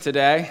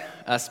Today,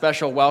 a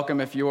special welcome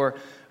if you're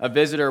a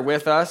visitor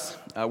with us.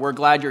 We're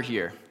glad you're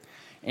here.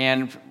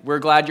 And we're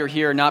glad you're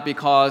here not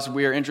because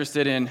we're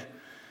interested in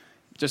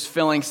just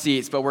filling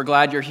seats, but we're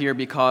glad you're here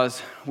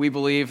because we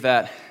believe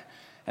that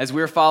as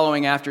we're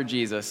following after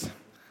Jesus,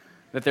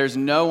 that there's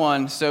no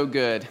one so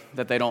good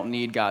that they don't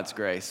need God's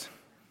grace.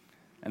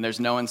 And there's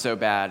no one so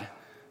bad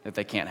that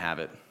they can't have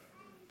it.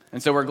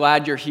 And so we're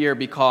glad you're here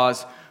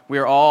because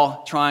we're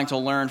all trying to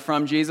learn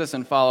from Jesus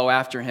and follow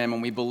after him,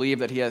 and we believe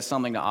that he has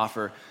something to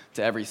offer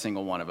to every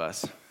single one of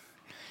us.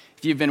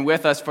 If you've been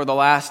with us for the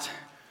last,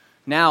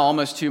 now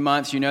almost 2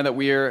 months, you know that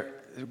we're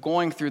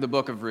going through the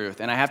book of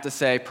Ruth. And I have to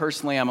say,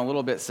 personally, I'm a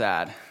little bit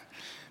sad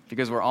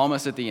because we're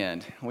almost at the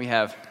end. We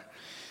have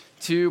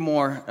two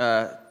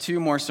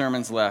more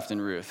sermons left in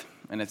Ruth,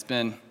 and it's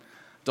been a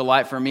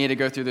delight for me to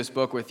go through this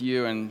book with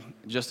you and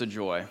just a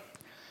joy.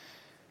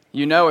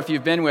 You know, if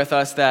you've been with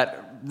us,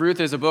 that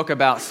Ruth is a book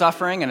about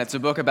suffering, and it's a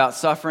book about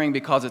suffering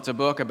because it's a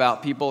book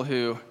about people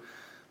who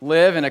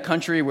live in a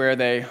country where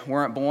they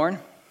weren't born,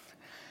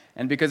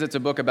 and because it's a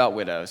book about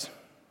widows.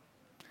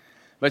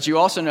 But you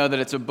also know that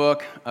it's a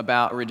book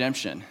about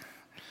redemption,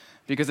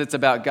 because it's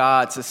about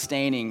God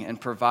sustaining and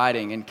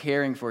providing and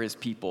caring for his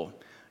people,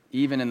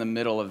 even in the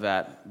middle of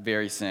that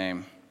very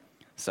same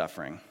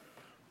suffering.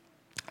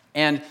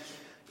 And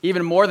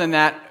even more than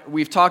that,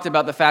 we've talked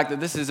about the fact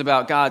that this is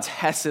about God's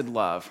hesed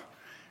love.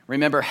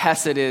 Remember,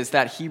 hesed is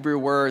that Hebrew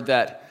word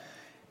that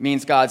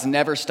means God's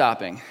never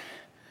stopping,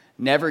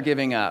 never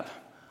giving up,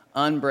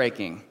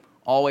 unbreaking,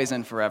 always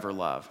and forever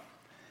love.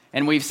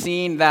 And we've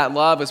seen that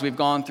love as we've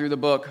gone through the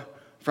book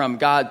from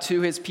God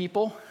to his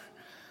people,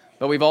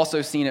 but we've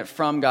also seen it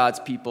from God's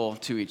people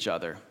to each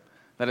other,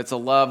 that it's a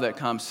love that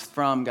comes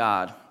from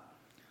God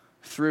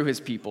through his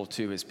people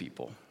to his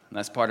people. And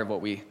that's part of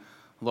what we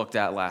looked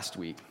at last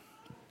week.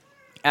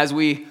 As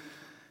we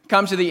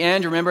come to the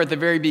end, remember at the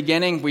very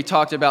beginning, we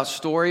talked about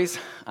stories.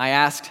 I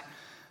asked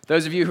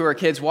those of you who are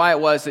kids why it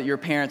was that your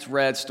parents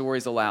read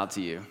stories aloud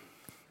to you.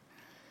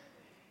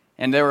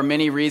 And there were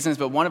many reasons,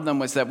 but one of them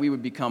was that we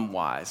would become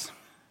wise.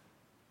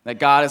 That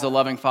God, as a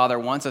loving Father,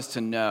 wants us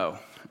to know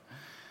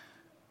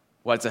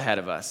what's ahead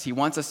of us. He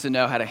wants us to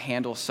know how to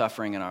handle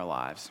suffering in our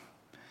lives.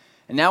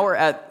 And now we're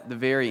at the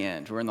very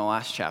end. We're in the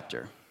last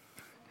chapter.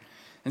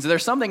 And so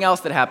there's something else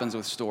that happens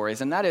with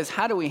stories, and that is,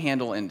 how do we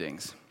handle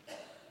endings?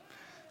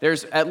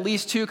 There's at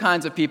least two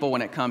kinds of people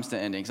when it comes to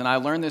endings. And I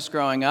learned this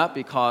growing up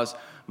because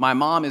my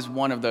mom is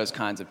one of those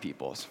kinds of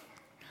people.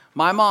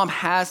 My mom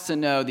has to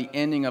know the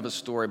ending of a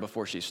story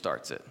before she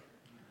starts it.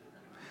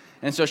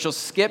 And so she'll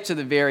skip to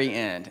the very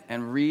end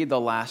and read the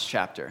last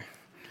chapter.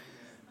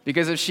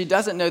 Because if she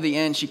doesn't know the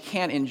end, she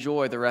can't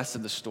enjoy the rest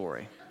of the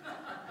story.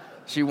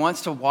 She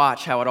wants to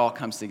watch how it all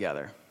comes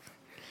together.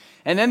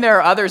 And then there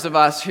are others of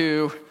us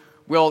who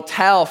will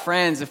tell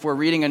friends if we're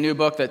reading a new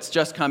book that's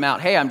just come out,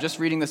 hey, I'm just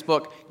reading this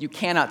book, you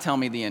cannot tell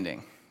me the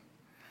ending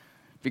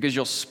because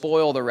you'll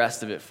spoil the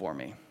rest of it for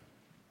me.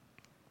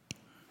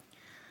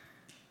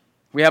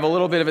 We have a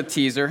little bit of a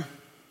teaser.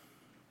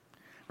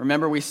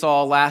 Remember, we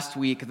saw last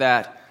week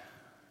that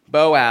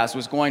Boaz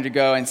was going to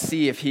go and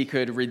see if he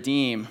could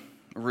redeem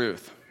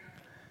Ruth.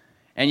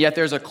 And yet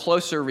there's a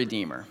closer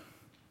redeemer.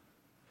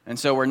 And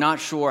so we're not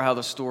sure how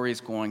the story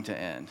is going to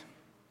end.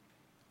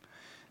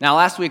 Now,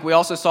 last week, we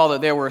also saw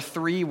that there were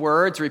 3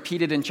 words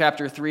repeated in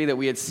chapter 3 that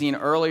we had seen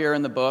earlier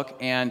in the book,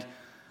 and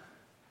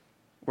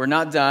we're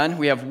not done.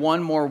 We have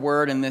one more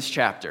word in this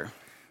chapter.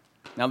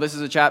 Now, this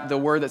is the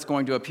word that's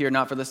going to appear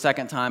not for the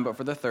second time, but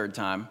for the third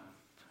time.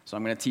 So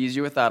I'm going to tease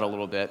you with that a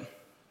little bit.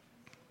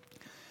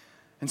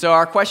 And so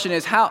our question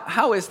is,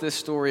 how is this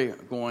story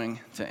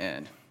going to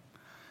end?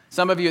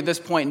 Some of you at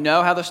this point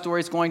know how the story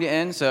is going to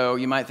end, so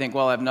you might think,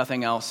 well, I have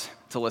nothing else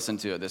to listen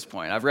to at this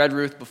point. I've read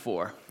Ruth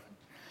before.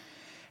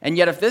 And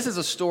yet, if this is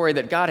a story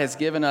that God has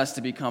given us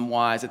to become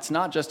wise, it's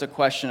not just a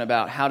question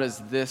about how does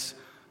this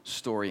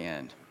story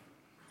end.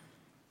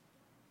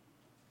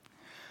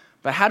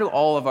 But how do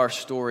all of our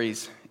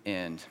stories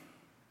end?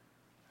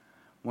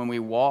 When we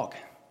walk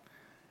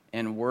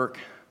and work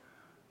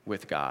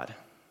with God.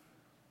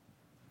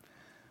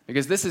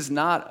 Because this is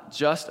not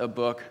just a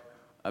book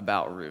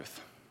about Ruth.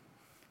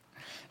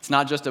 It's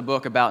not just a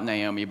book about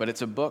Naomi, but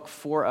it's a book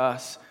for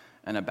us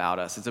and about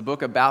us. It's a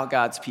book about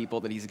God's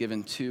people that he's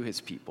given to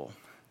his people.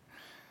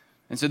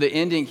 And so the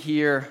ending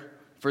here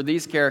for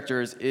these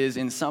characters is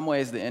in some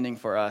ways the ending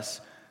for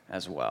us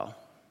as well.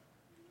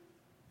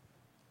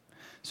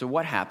 So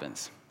what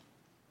happens?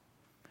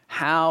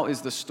 How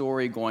is the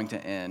story going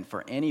to end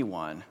for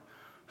anyone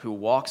who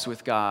walks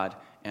with God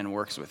and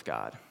works with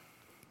God?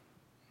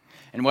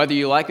 And whether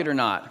you like it or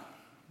not,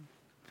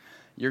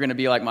 you're going to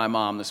be like my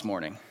mom this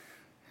morning,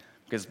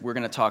 because we're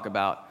going to talk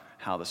about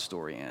how the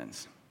story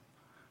ends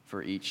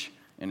for each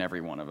and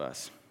every one of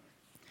us.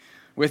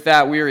 With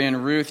that, we're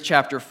in Ruth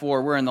chapter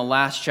 4. We're in the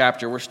last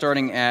chapter. We're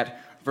starting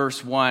at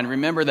verse 1.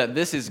 Remember that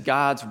this is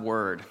God's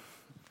word.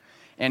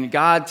 And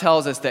God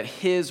tells us that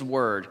his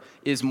word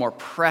is more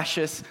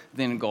precious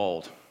than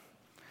gold,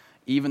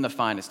 even the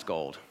finest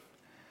gold.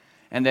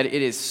 And that it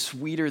is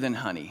sweeter than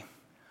honey,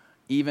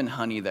 even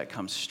honey that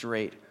comes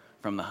straight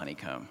from the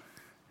honeycomb.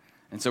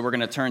 And so we're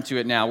going to turn to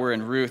it now. We're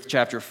in Ruth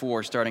chapter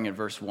 4, starting at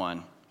verse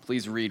 1.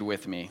 Please read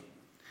with me.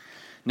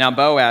 Now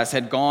Boaz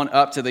had gone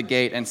up to the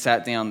gate and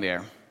sat down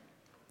there.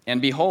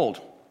 And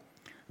behold,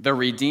 the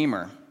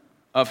Redeemer,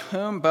 of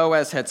whom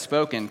Boaz had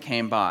spoken,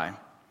 came by.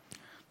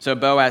 So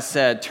Boaz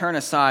said, "Turn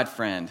aside,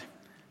 friend.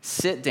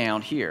 Sit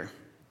down here."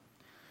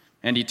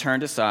 And he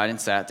turned aside and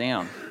sat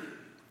down.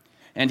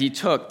 And he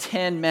took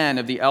 10 men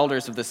of the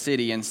elders of the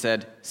city and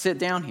said, "Sit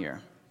down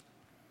here."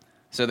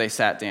 So they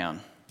sat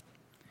down.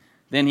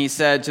 Then he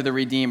said to the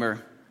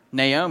Redeemer,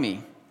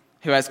 "Naomi,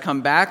 who has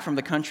come back from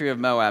the country of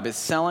Moab, is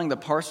selling the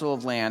parcel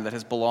of land that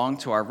has belonged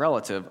to our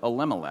relative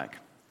Elimelech."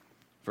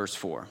 Verse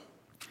 4.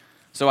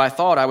 "So I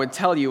thought I would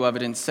tell you of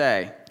it and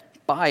say,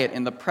 buy it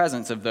in the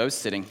presence of those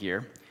sitting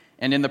here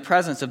and in the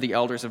presence of the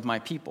elders of my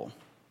people.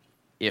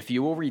 If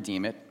you will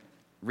redeem it,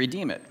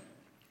 redeem it.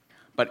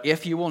 But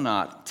if you will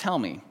not, tell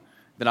me,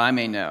 that I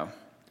may know.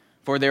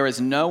 For there is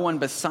no one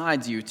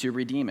besides you to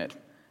redeem it,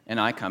 and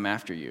I come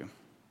after you."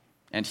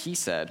 And he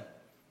said,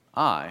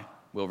 "I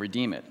will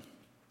redeem it."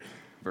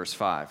 Verse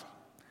 5.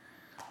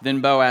 Then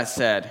Boaz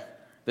said,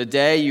 "The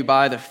day you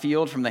buy the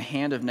field from the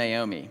hand of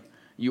Naomi,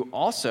 you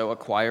also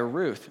acquire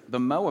Ruth, the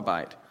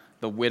Moabite,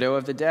 the widow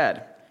of the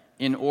dead,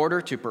 in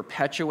order to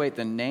perpetuate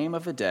the name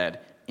of the dead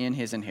in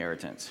his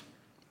inheritance."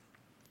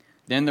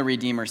 Then the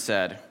Redeemer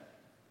said,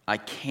 "I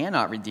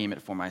cannot redeem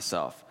it for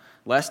myself,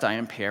 lest I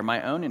impair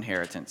my own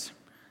inheritance.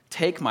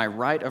 Take my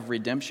right of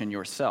redemption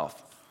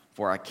yourself,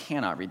 for I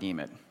cannot redeem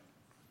it."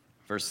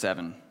 Verse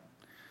 7.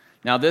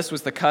 Now this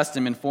was the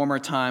custom in former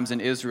times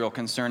in Israel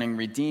concerning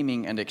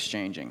redeeming and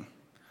exchanging.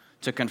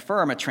 To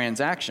confirm a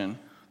transaction,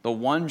 the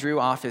one drew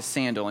off his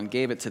sandal and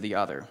gave it to the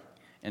other,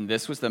 and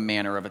this was the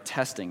manner of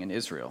attesting in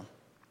Israel.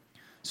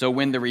 So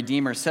when the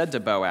Redeemer said to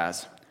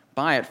Boaz,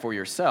 "Buy it for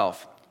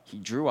yourself," he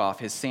drew off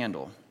his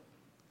sandal.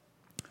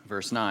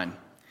 Verse 9.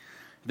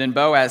 Then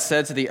Boaz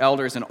said to the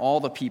elders and all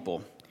the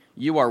people,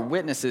 "You are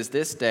witnesses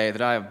this day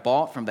that I have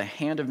bought from the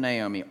hand of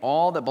Naomi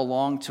all that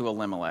belonged to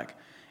Elimelech,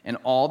 and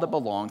all that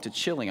belonged to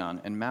Chilion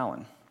and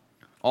Mahlon.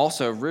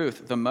 Also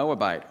Ruth the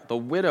Moabite, the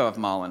widow of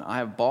Mahlon, I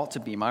have bought to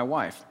be my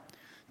wife,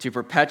 to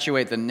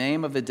perpetuate the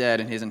name of the dead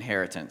in his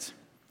inheritance,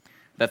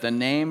 that the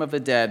name of the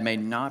dead may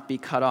not be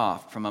cut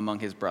off from among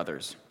his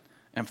brothers,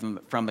 and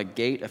from the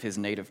gate of his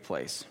native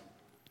place.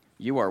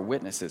 You are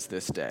witnesses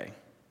this day."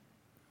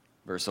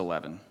 Verse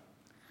 11.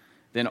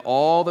 Then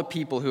all the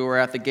people who were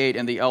at the gate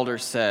and the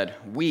elders said,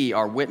 "We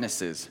are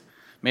witnesses.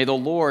 May the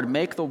Lord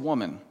make the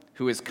woman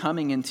who is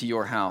coming into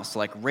your house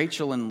like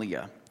Rachel and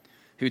Leah,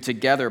 who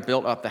together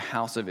built up the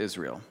house of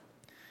Israel.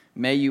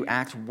 May you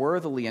act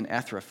worthily in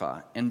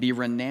Ephrathah and be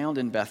renowned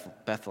in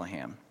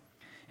Bethlehem.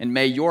 And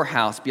may your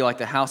house be like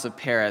the house of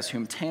Perez,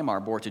 whom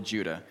Tamar bore to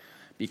Judah,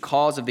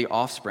 because of the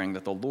offspring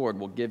that the Lord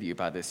will give you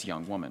by this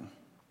young woman."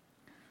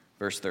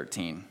 Verse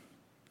 13.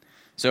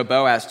 So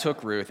Boaz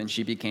took Ruth, and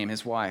she became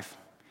his wife.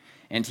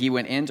 And he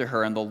went in to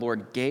her, and the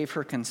Lord gave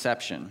her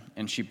conception,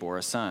 and she bore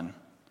a son.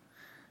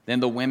 Then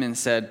the women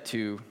said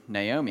to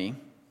Naomi,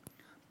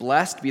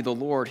 "Blessed be the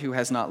Lord who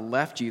has not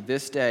left you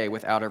this day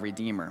without a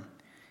redeemer,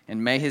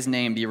 and may his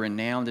name be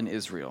renowned in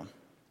Israel."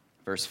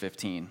 Verse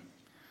 15.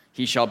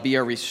 "He shall be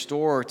a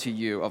restorer to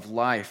you of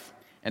life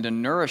and a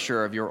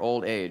nourisher of your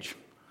old age.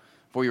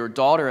 For your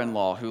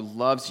daughter-in-law who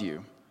loves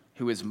you,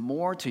 who is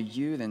more to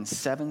you than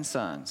 7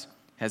 sons,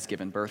 has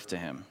given birth to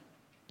him."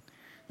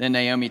 Then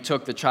Naomi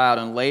took the child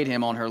and laid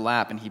him on her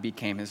lap, and he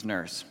became his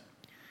nurse.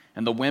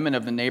 And the women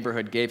of the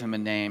neighborhood gave him a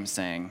name,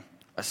 saying,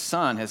 "A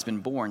son has been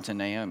born to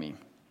Naomi."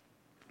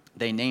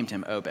 They named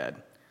him Obed.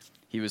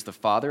 He was the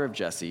father of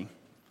Jesse,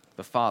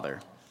 the father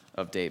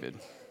of David.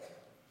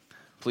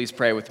 Please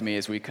pray with me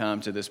as we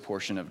come to this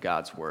portion of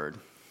God's word.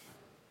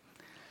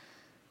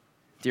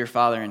 Dear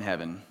Father in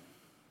heaven,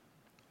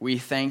 we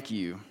thank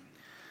you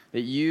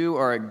that you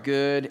are a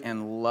good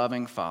and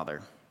loving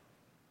Father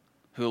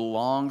who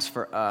longs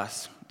for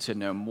us to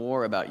know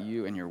more about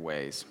you and your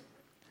ways.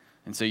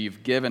 And so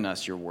you've given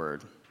us your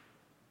word.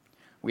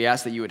 We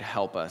ask that you would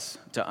help us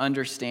to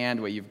understand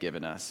what you've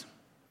given us,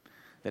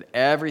 that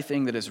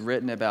everything that is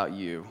written about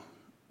you,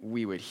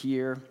 we would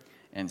hear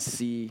and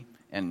see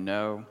and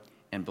know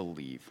and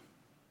believe.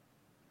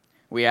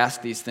 We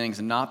ask these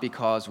things not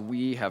because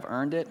we have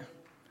earned it,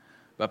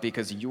 but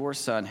because your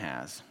Son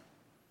has.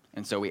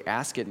 And so we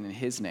ask it in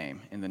his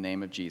name, in the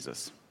name of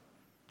Jesus.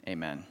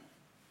 Amen.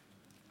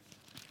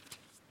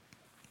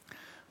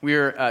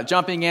 We're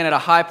jumping in at a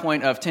high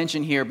point of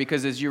tension here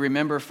because, as you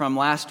remember from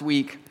last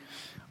week,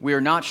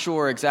 we're not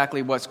sure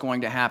exactly what's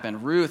going to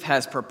happen. Ruth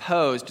has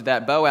proposed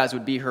that Boaz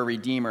would be her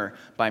redeemer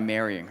by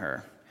marrying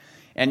her.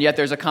 And yet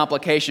there's a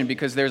complication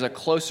because there's a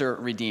closer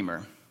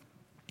redeemer.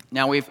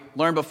 Now, we've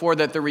learned before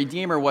that the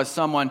redeemer was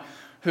someone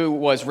who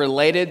was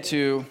related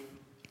to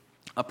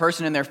a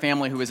person in their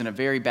family who was in a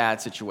very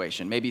bad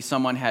situation. Maybe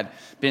someone had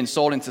been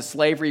sold into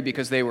slavery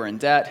because they were in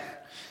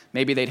debt.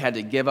 Maybe they'd had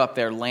to give up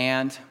their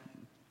land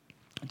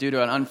due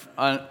to an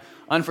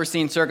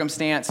unforeseen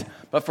circumstance.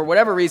 But for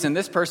whatever reason,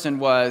 this person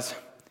was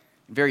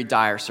in very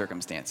dire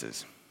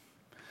circumstances.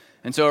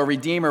 And so a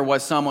redeemer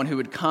was someone who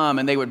would come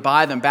and they would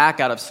buy them back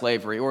out of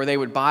slavery, or they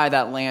would buy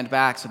that land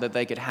back so that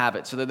they could have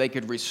it, so that they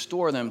could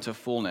restore them to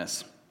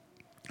fullness.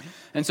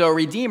 And so a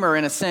redeemer,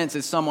 in a sense,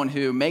 is someone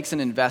who makes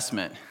an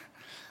investment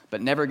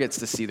but never gets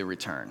to see the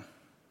return.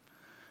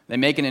 They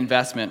make an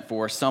investment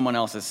for someone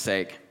else's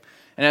sake.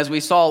 And as we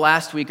saw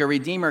last week, a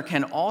redeemer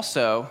can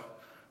also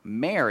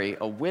marry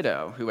a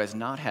widow who has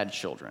not had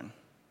children.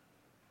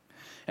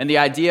 And the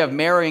idea of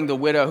marrying the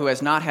widow who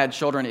has not had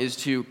children is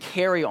to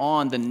carry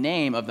on the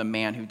name of the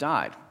man who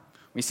died.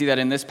 We see that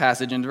in this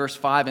passage. In verse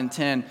 5 and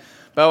 10,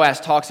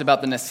 Boaz talks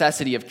about the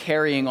necessity of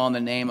carrying on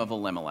the name of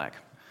Elimelech.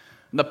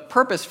 And the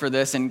purpose for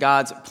this in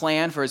God's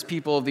plan for his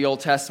people of the Old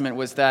Testament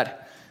was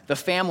that the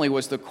family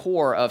was the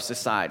core of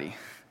society,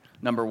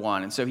 number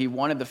one. And so he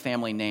wanted the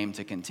family name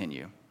to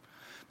continue.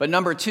 But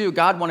number two,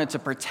 God wanted to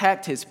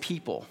protect his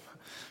people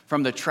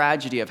from the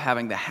tragedy of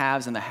having the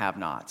haves and the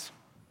have-nots.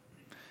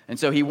 And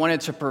so he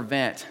wanted to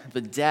prevent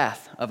the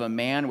death of a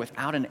man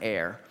without an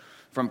heir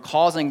from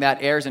causing that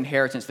heir's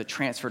inheritance to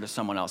transfer to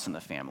someone else in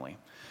the family.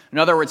 In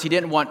other words, he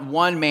didn't want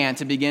one man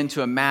to begin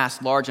to amass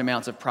large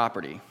amounts of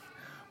property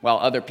while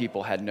other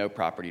people had no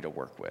property to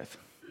work with.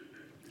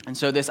 And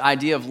so this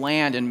idea of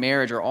land and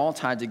marriage are all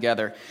tied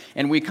together.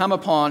 And we come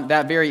upon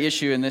that very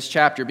issue in this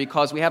chapter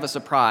because we have a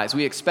surprise.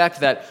 We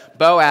expect that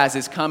Boaz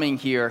is coming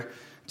here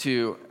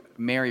to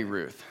marry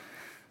Ruth.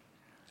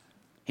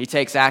 He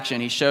takes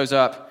action. He shows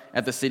up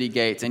at the city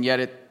gates, and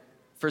yet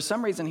for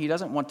some reason he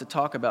doesn't want to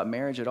talk about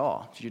marriage at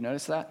all. Did you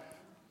notice that?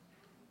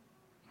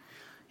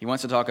 He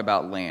wants to talk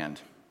about land.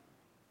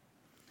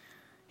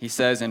 He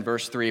says in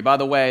verse 3, by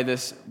the way,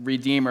 this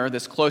redeemer,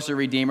 this closer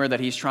redeemer that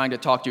he's trying to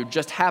talk to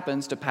just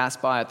happens to pass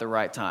by at the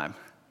right time.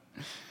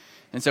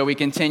 And so we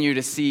continue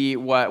to see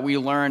what we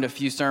learned a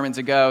few sermons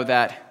ago,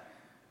 that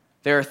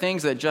there are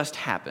things that just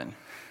happen.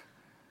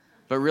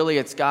 But really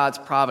it's God's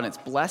providence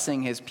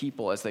blessing his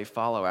people as they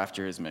follow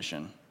after his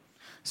mission.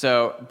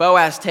 So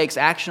Boaz takes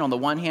action. On the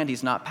one hand,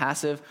 he's not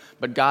passive,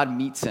 but God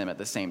meets him at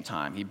the same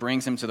time. He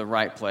brings him to the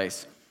right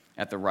place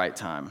at the right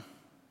time.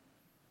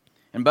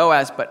 And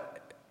Boaz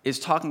is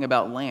talking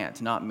about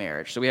land, not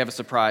marriage. So we have a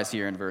surprise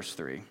here in verse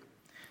 3.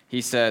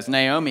 He says,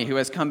 Naomi, who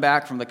has come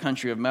back from the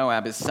country of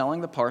Moab, is selling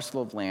the parcel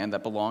of land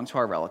that belonged to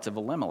our relative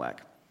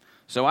Elimelech.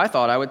 So I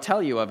thought I would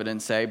tell you of it and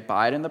say,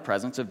 buy it in the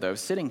presence of those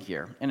sitting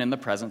here and in the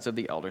presence of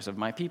the elders of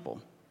my people.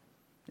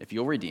 If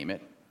you'll redeem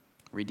it,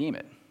 redeem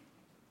it.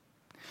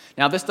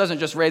 Now, this doesn't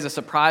just raise a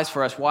surprise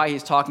for us why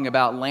he's talking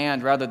about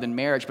land rather than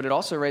marriage, but it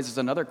also raises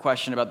another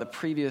question about the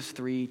previous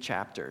 3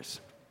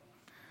 chapters.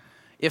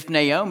 If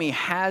Naomi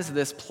has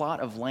this plot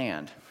of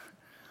land,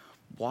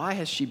 why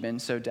has she been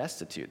so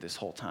destitute this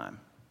whole time?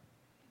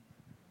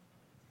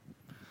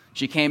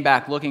 She came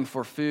back looking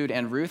for food,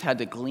 and Ruth had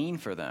to glean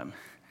for them.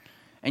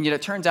 And yet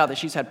it turns out that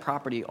she's had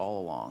property all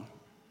along.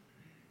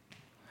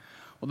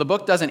 Well, the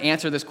book doesn't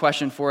answer this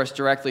question for us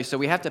directly, so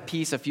we have to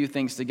piece a few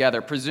things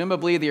together.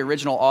 Presumably, the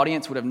original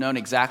audience would have known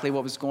exactly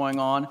what was going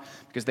on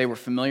because they were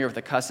familiar with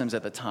the customs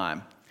at the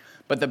time.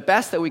 But the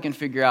best that we can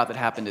figure out that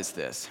happened is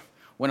this.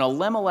 When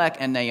Elimelech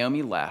and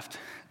Naomi left,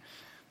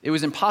 it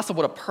was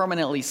impossible to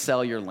permanently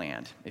sell your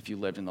land if you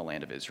lived in the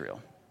land of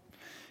Israel.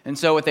 And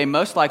so what they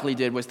most likely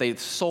did was they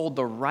sold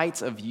the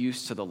rights of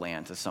use to the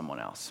land to someone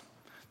else.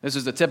 This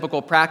was a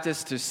typical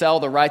practice to sell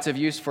the rights of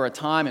use for a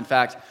time. In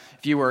fact,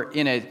 if you were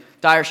in a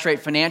dire strait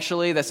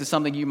financially, this is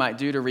something you might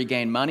do to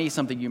regain money,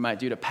 something you might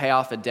do to pay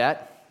off a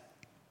debt.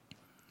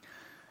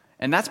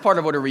 And that's part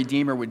of what a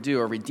redeemer would do.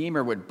 A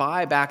redeemer would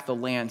buy back the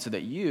land so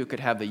that you could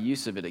have the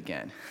use of it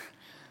again.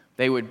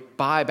 They would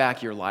buy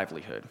back your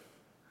livelihood.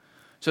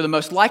 So the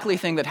most likely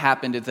thing that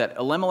happened is that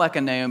Elimelech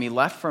and Naomi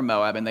left for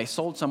Moab and they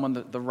sold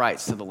someone the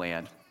rights to the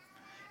land.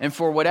 And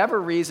for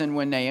whatever reason,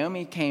 when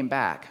Naomi came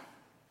back,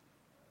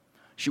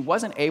 she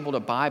wasn't able to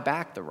buy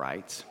back the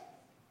rights,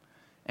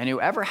 and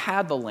whoever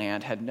had the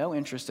land had no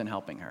interest in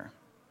helping her.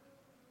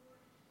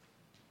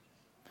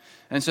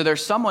 And so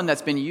there's someone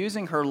that's been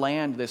using her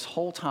land this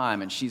whole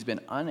time, and she's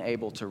been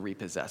unable to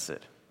repossess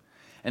it.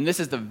 And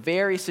this is the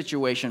very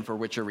situation for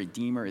which a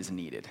redeemer is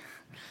needed.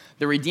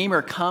 The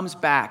redeemer comes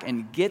back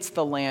and gets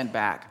the land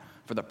back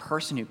for the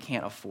person who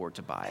can't afford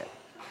to buy it,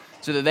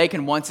 so that they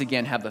can once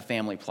again have the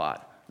family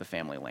plot, the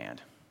family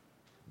land.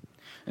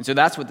 And so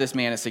that's what this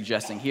man is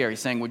suggesting here. He's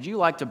saying, would you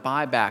like to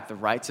buy back the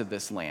rights of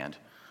this land?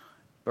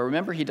 But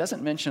remember, he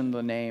doesn't mention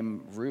the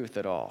name Ruth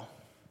at all.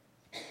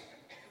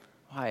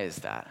 Why is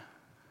that?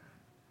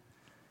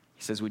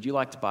 He says, would you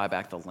like to buy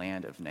back the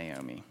land of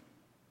Naomi?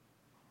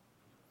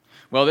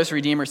 Well, this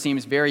redeemer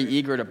seems very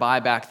eager to buy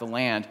back the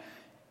land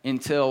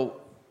until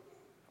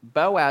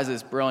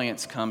Boaz's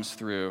brilliance comes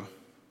through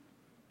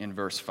in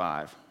verse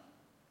 5.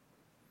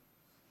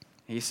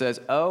 He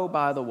says, oh,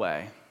 by the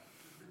way,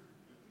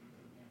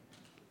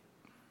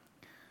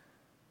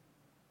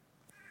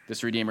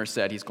 this redeemer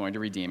said he's going to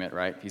redeem it,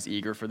 right? He's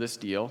eager for this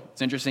deal.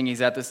 It's interesting,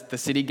 he's at the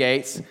city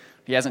gates.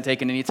 He hasn't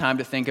taken any time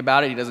to think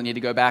about it. He doesn't need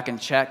to go back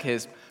and check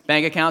his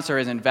bank accounts or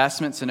his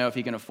investments to know if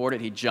he can afford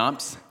it. He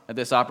jumps at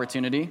this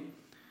opportunity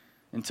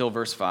until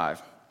verse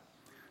 5.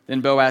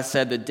 Then Boaz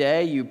said, "The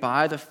day you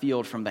buy the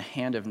field from the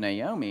hand of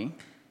Naomi,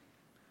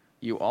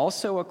 you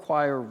also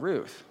acquire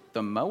Ruth,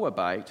 the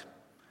Moabite,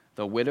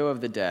 the widow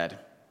of the dead,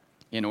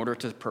 in order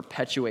to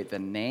perpetuate the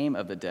name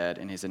of the dead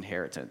in his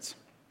inheritance."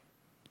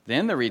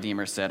 Then the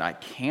Redeemer said, "I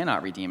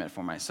cannot redeem it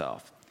for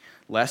myself,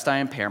 lest I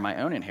impair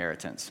my own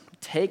inheritance.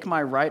 Take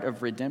my right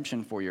of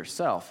redemption for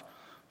yourself,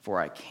 for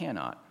I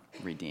cannot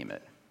redeem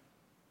it."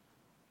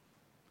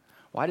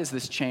 Why does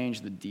this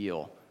change the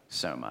deal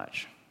so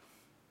much?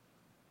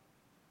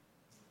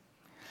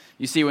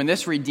 You see, when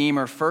this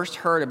Redeemer first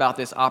heard about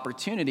this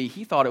opportunity,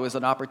 he thought it was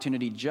an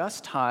opportunity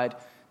just tied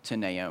to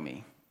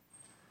Naomi.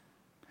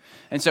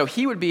 And so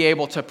he would be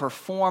able to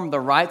perform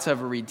the rights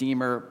of a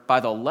Redeemer by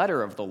the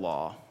letter of the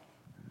law.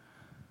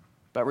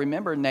 But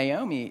remember,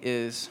 Naomi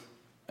is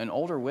an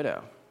older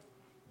widow.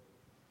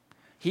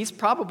 He's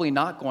probably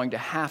not going to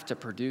have to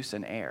produce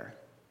an heir.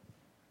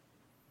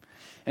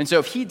 And so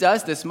if he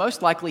does this,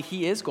 most likely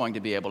he is going to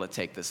be able to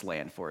take this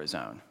land for his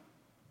own.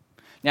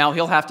 Now,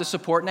 he'll have to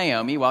support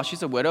Naomi while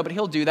she's a widow, but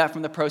he'll do that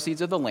from the proceeds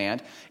of the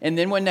land. And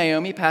then when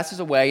Naomi passes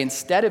away,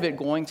 instead of it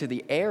going to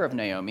the heir of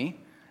Naomi,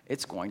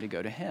 it's going to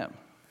go to him.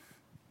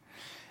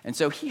 And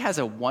so he has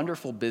a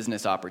wonderful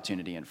business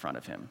opportunity in front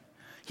of him.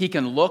 He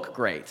can look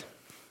great.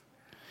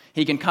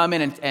 He can come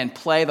in and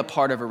play the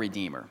part of a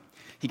redeemer.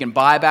 He can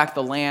buy back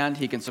the land,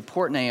 he can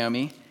support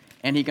Naomi,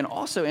 and he can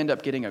also end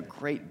up getting a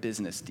great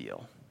business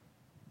deal.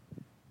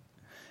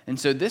 And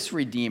so this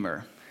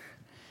redeemer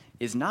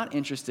is not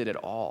interested at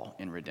all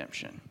in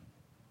redemption.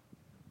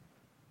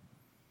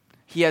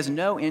 He has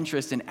no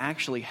interest in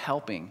actually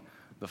helping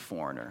the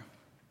foreigner.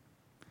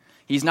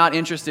 He's not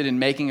interested in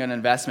making an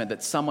investment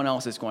that someone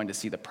else is going to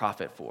see the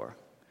profit for.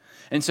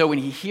 And so when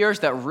he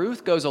hears that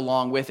Ruth goes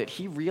along with it,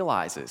 he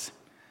realizes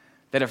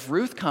that if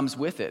Ruth comes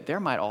with it, there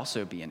might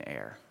also be an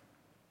heir.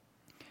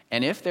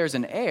 And if there's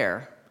an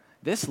heir,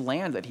 this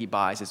land that he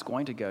buys is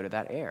going to go to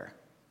that heir.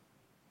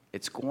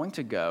 It's going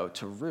to go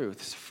to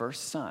Ruth's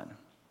first son.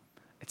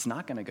 It's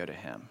not going to go to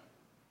him.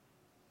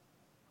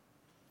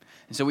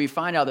 And so we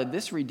find out that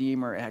this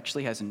Redeemer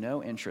actually has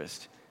no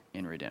interest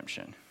in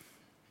redemption.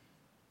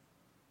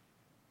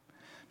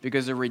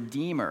 Because a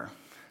Redeemer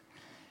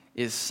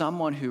is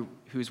someone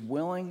who's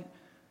willing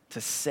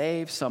to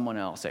save someone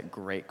else at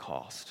great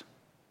cost.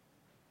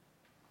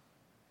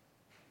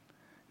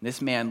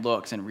 This man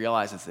looks and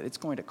realizes that it's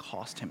going to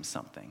cost him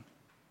something.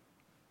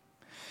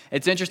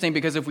 It's interesting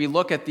because if we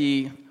look at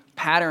the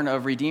pattern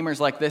of redeemers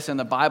like this in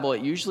the Bible,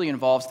 it usually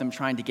involves them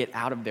trying to get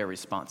out of their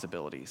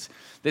responsibilities.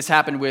 This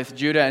happened with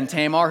Judah and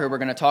Tamar, who we're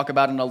going to talk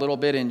about in a little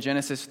bit in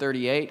Genesis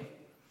 38.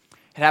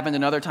 It happened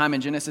another time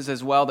in Genesis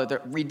as well, that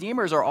the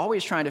redeemers are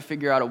always trying to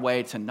figure out a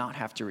way to not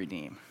have to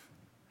redeem.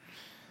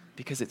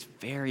 Because it's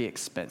very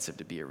expensive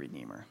to be a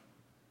redeemer.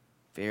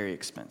 Very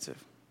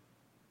expensive.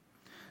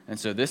 And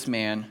so this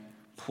man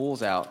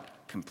pulls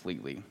out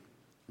completely.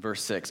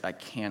 Verse 6, I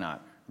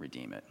cannot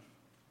redeem it.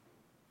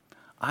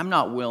 I'm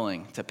not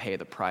willing to pay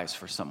the price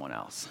for someone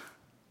else.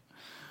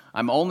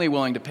 I'm only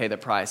willing to pay the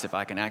price if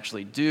I can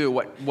actually do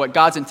what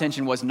God's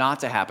intention was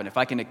not to happen, if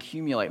I can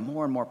accumulate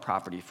more and more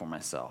property for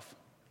myself.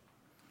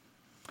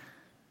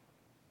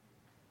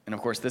 And of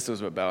course, this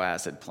was what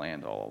Boaz had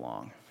planned all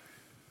along.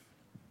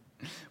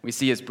 We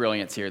see his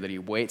brilliance here, that he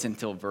waits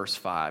until verse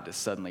 5 to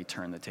suddenly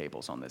turn the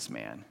tables on this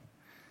man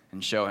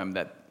and show him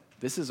that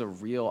this is a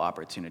real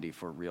opportunity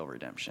for real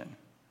redemption.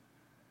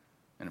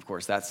 And of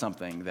course, that's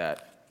something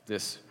that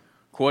this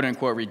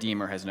quote-unquote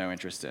redeemer has no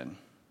interest in.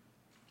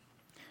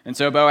 And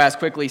so Boaz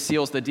quickly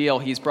seals the deal.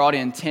 He's brought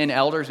in 10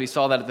 elders. We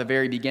saw that at the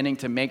very beginning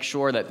to make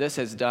sure that this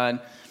is done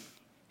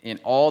in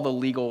all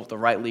the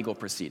right legal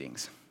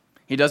proceedings.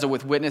 He does it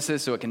with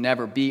witnesses so it can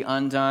never be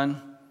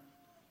undone.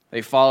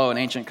 They follow an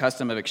ancient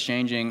custom of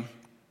exchanging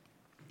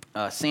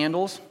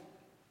sandals.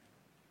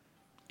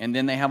 And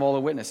then they have all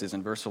the witnesses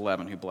in verse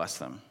 11 who bless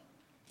them.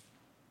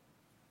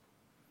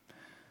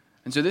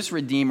 And so this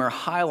redeemer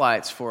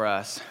highlights for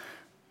us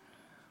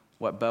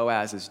what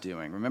Boaz is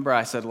doing. Remember,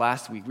 I said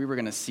last week we were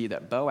going to see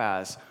that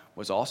Boaz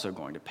was also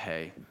going to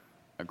pay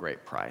a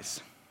great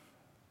price.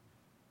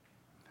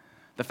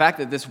 The fact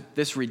that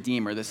this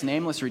redeemer, this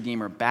nameless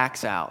redeemer,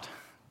 backs out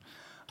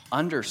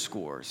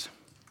underscores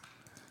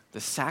the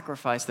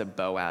sacrifice that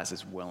Boaz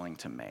is willing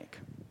to make.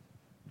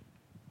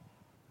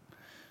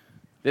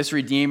 This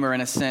redeemer, in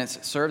a sense,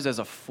 serves as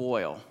a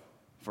foil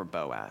for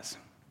Boaz,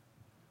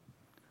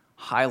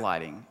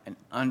 highlighting and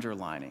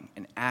underlining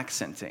and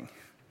accenting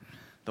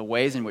the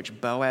ways in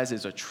which Boaz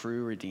is a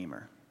true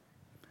redeemer.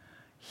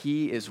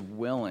 He is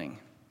willing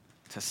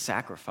to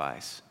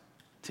sacrifice,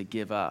 to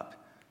give up,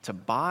 to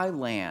buy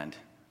land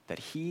that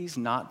he's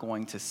not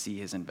going to see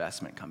his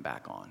investment come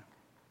back on.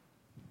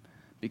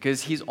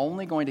 Because he's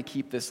only going to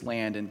keep this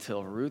land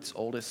until Ruth's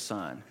oldest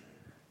son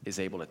is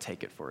able to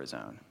take it for his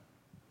own.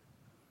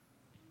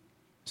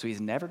 So he's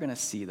never going to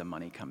see the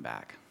money come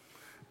back.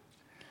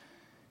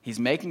 He's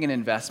making an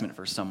investment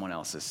for someone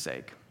else's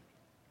sake.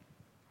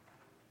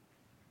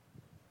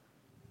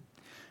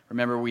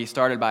 Remember, we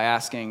started by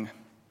asking,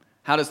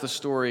 how does the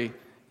story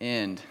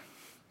end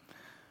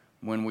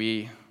when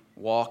we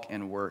walk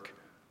and work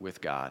with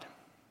God.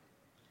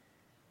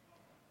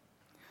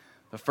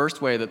 The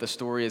first way that the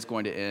story is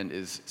going to end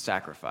is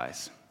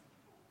sacrifice.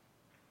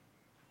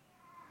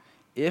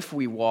 If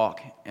we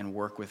walk and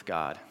work with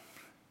God,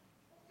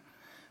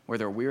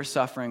 whether we're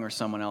suffering or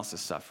someone else is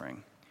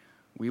suffering,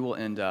 we will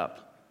end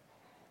up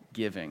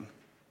giving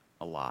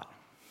a lot.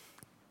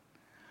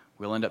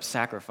 We'll end up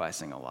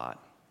sacrificing a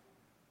lot.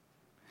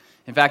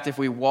 In fact, if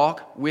we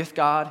walk with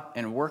God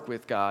and work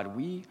with God,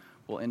 we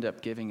will end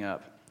up giving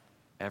up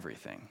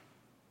everything.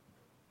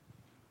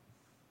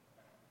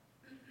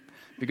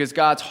 Because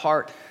God's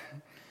heart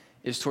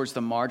is towards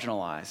the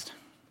marginalized,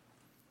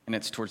 and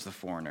it's towards the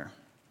foreigner.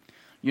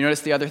 You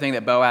notice the other thing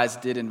that Boaz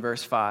did in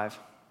verse 5?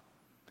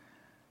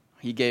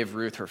 He gave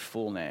Ruth her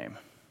full name,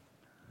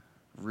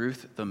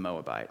 Ruth the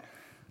Moabite.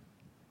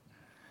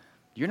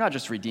 You're not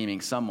just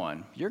redeeming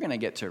someone, you're going to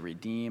get to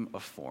redeem a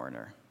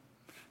foreigner.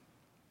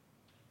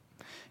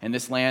 And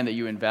this land that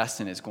you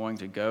invest in is going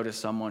to go to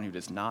someone who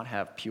does not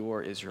have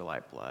pure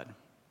Israelite blood.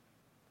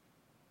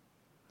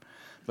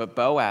 But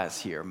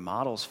Boaz here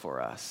models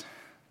for us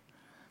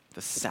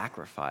the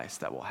sacrifice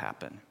that will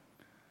happen.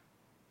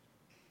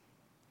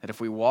 That if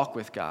we walk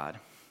with God,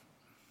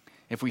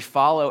 if we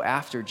follow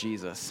after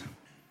Jesus,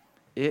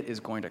 it is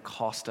going to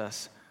cost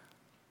us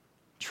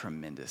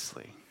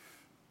tremendously.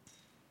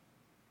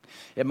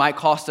 It might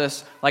cost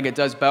us, like it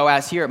does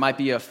Boaz here, it might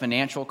be a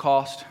financial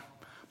cost.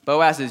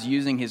 Boaz is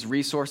using his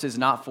resources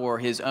not for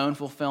his own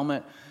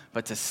fulfillment,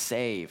 but to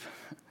save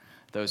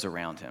those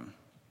around him,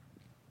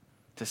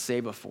 to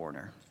save a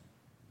foreigner.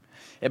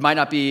 It might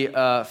not be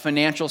a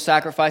financial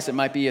sacrifice, it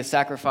might be a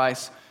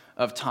sacrifice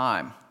of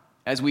time.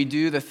 As we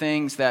do the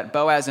things that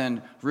Boaz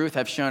and Ruth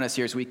have shown us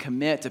here, as we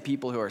commit to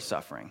people who are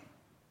suffering,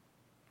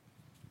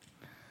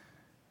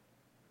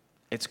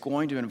 it's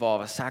going to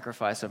involve a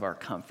sacrifice of our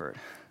comfort,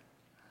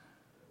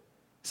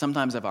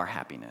 sometimes of our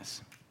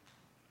happiness.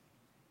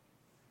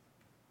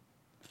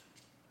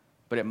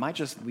 But it might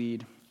just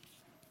lead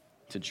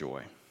to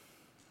joy.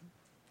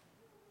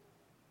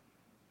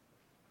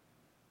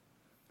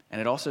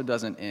 And it also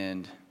doesn't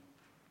end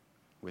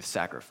with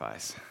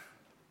sacrifice,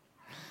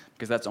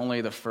 because that's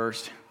only the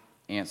first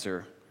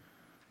answer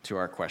to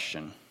our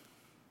question.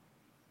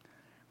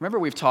 Remember,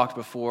 we've talked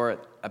before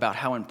about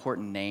how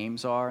important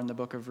names are in the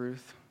book of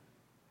Ruth?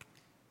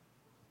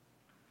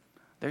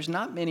 There's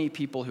not many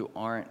people who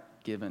aren't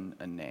given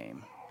a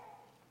name.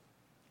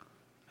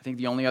 I think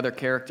the only other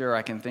character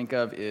I can think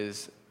of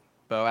is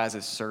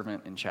Boaz's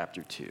servant in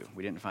chapter 2.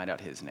 We didn't find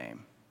out his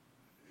name.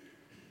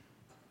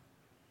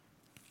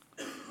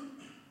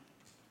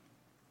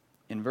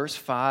 In verse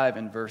 5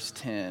 and verse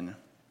 10,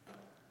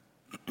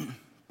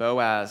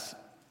 Boaz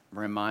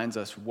reminds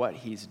us what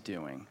he's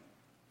doing.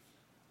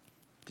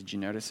 Did you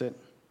notice it?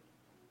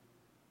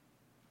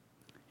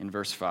 In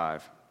verse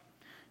 5,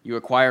 you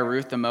acquire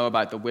Ruth the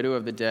Moabite, the widow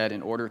of the dead,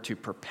 in order to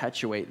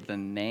perpetuate the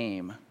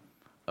name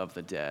of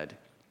the dead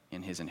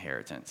in his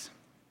inheritance.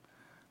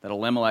 That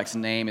Elimelech's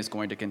name is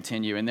going to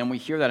continue. And then we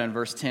hear that in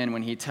verse 10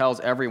 when he tells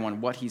everyone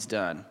what he's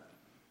done.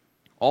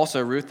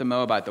 Also, Ruth the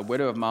Moabite, the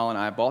widow of Mahlon,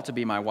 I bought to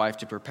be my wife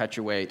to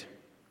perpetuate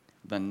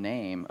the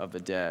name of the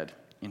dead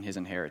in his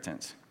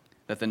inheritance,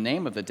 that the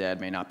name of the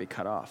dead may not be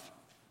cut off.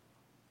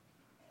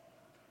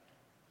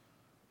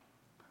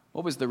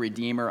 What was the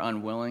Redeemer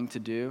unwilling to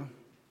do?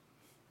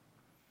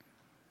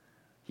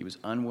 He was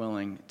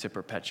unwilling to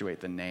perpetuate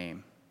the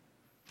name.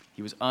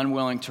 He was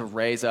unwilling to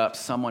raise up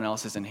someone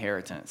else's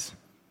inheritance.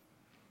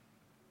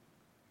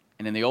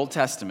 And in the Old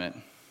Testament,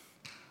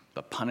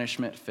 the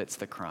punishment fits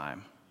the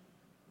crime.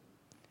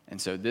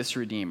 And so this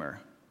Redeemer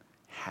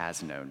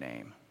has no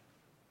name.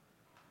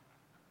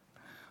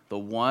 The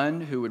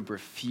one who would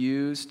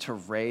refuse to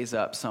raise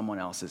up someone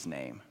else's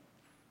name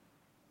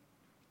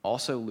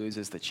also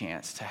loses the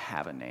chance to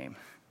have a name.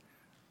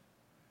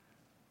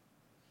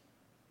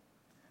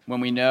 When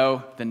we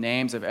know the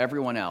names of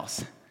everyone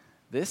else,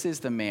 this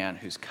is the man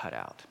who's cut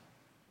out.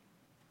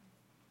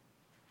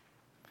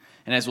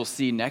 And as we'll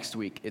see next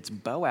week, it's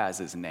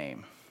Boaz's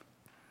name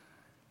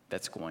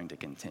that's going to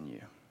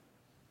continue.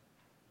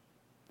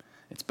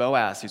 It's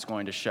Boaz who's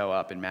going to show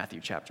up in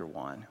Matthew chapter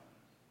 1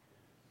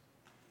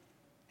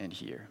 and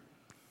here,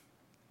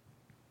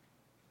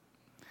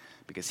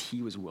 because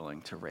he was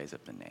willing to raise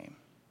up the name.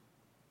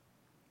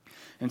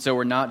 And so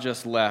we're not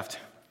just left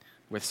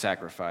with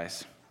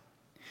sacrifice.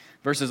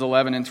 Verses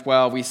 11 and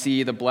 12, we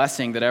see the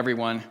blessing that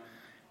everyone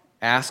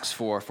asks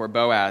for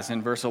Boaz.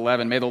 In verse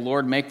 11, may the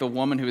Lord make the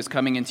woman who is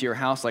coming into your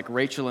house like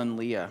Rachel and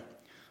Leah,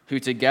 who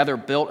together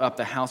built up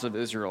the house of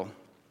Israel.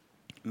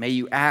 May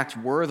you act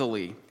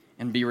worthily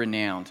and be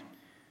renowned,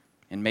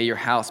 and may your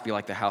house be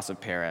like the house of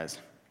Perez.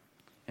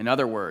 In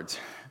other words,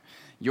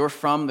 you're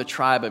from the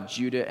tribe of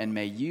Judah, and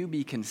may you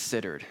be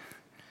considered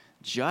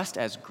just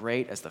as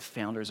great as the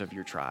founders of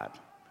your tribe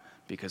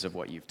because of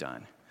what you've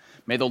done.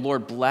 May the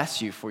Lord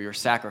bless you for your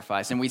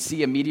sacrifice. And we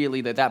see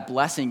immediately that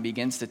blessing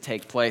begins to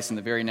take place in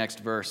the very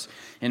next verse.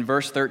 In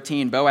verse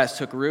 13, Boaz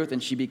took Ruth,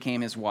 and she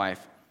became his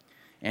wife.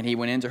 And he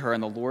went into her,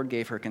 and the Lord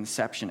gave her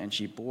conception, and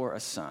she bore a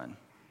son.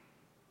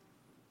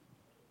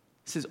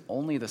 This is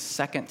only the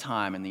second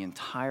time in the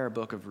entire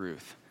book of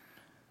Ruth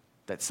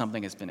that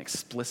something has been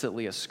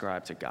explicitly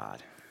ascribed to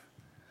God.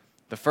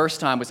 The first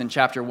time was in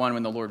chapter 1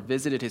 when the Lord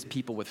visited his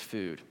people with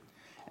food.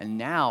 And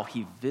now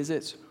he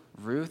visits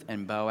Ruth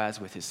and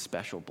Boaz with his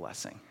special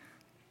blessing.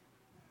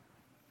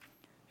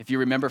 If you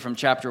remember from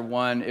chapter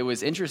 1, it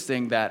was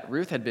interesting that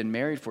Ruth had been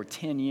married for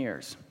 10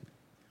 years,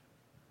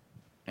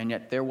 and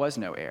yet there was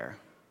no heir.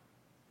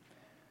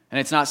 And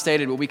it's not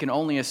stated, but we can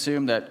only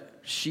assume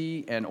that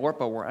she and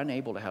Orpah were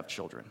unable to have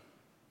children.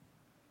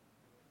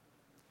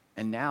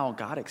 And now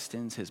God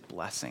extends his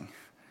blessing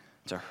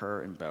to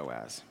her and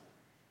Boaz.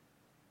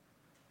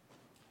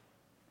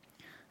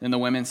 Then the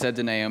women said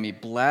to Naomi,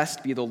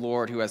 "Blessed be the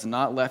Lord who has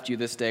not left you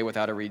this day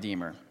without a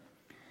redeemer.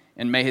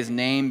 And may his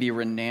name be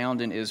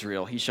renowned in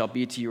Israel. He shall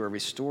be to you a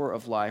restorer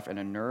of life and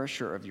a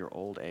nourisher of your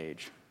old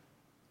age."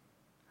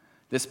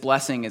 This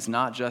blessing is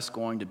not just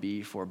going to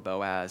be for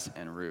Boaz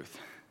and Ruth,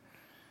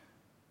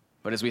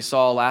 but as we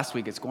saw last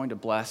week, it's going to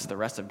bless the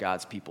rest of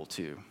God's people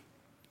too.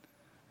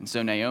 And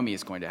so Naomi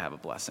is going to have a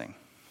blessing.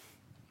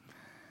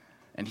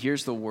 And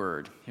here's the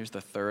word. Here's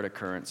the third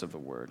occurrence of the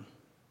word.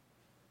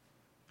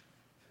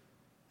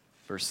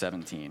 Verse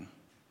 17.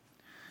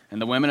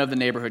 And the women of the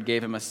neighborhood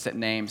gave him a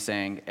name,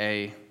 saying,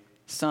 "A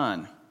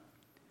son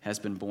has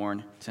been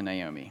born to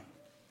Naomi."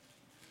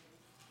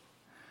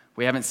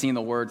 We haven't seen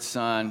the word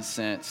son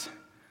since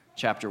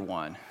chapter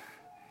 1.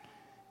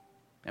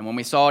 And when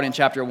we saw it in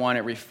chapter 1,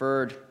 it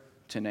referred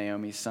to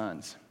Naomi's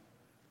sons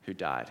who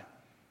died.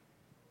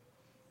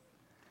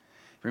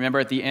 Remember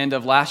at the end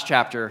of last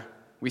chapter,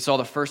 we saw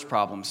the first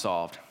problem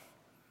solved.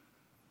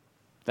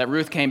 That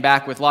Ruth came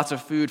back with lots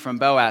of food from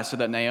Boaz so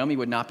that Naomi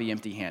would not be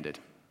empty-handed.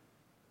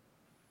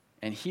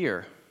 And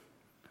here,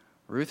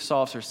 Ruth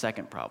solves her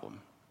second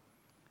problem.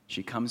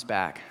 She comes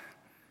back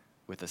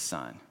with a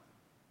son.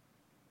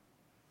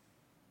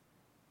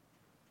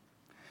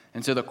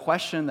 And so the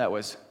question that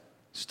was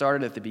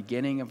started at the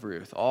beginning of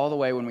Ruth, all the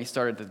way when we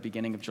started at the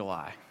beginning of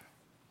July,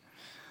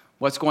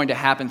 what's going to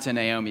happen to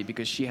Naomi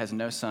because she has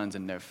no sons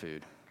and no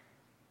food?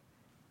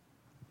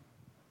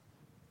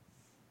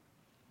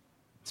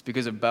 It's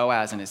because of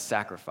Boaz and his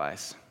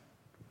sacrifice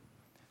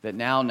that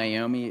now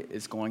Naomi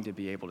is going to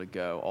be able to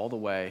go all the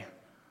way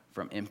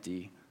from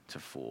empty to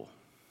full.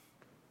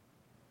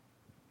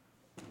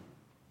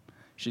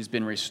 She's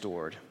been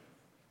restored,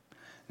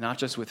 not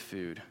just with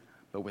food,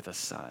 but with a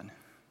son.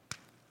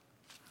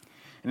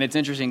 And it's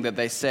interesting that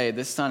they say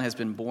this son has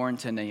been born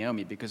to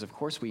Naomi because, of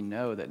course, we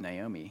know that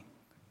Naomi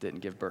didn't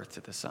give birth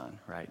to the son,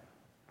 right?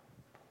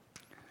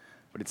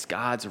 But it's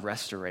God's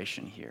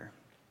restoration here.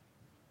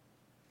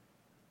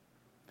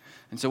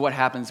 And so what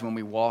happens when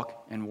we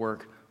walk and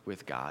work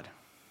with God?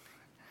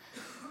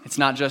 It's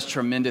not just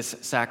tremendous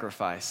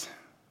sacrifice,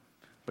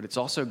 but it's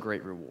also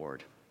great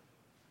reward.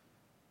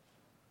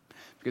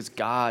 Because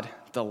God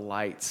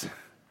delights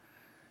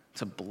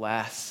to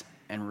bless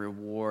and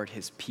reward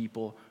his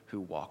people who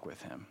walk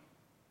with him,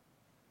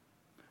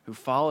 who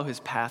follow his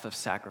path of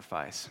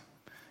sacrifice.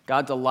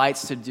 God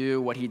delights to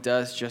do what he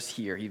does just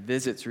here. He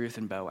visits Ruth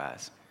and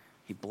Boaz.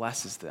 He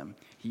blesses them.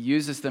 He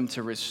uses them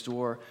to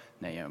restore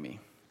Naomi.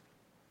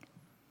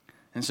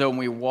 And so when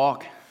we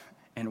walk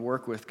and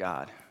work with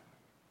God,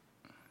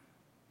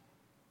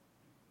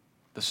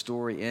 the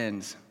story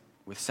ends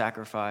with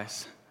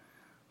sacrifice,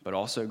 but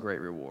also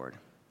great reward.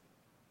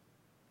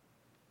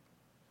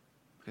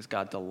 Because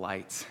God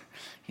delights.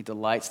 He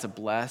delights to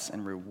bless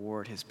and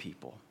reward his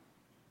people.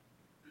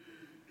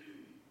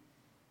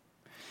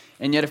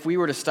 And yet if we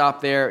were to stop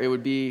there, it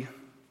would be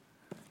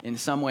in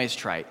some ways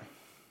trite.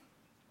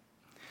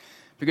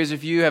 Because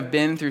if you have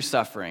been through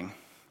suffering,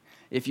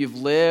 if you've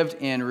lived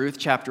in Ruth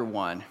chapter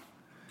 1,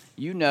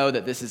 you know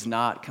that this is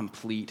not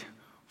complete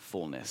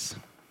fullness.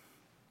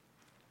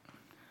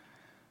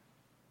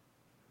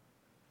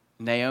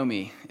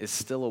 Naomi is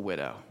still a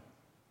widow.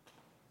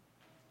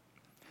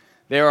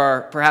 There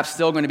are perhaps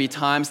still going to be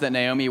times that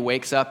Naomi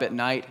wakes up at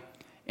night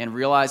and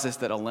realizes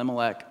that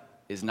Elimelech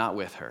is not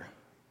with her.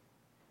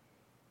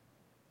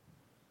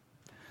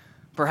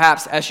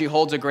 Perhaps as she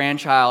holds a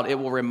grandchild, it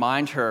will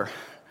remind her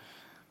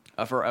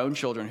of her own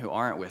children who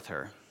aren't with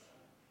her.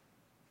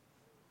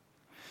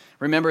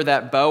 Remember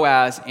that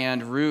Boaz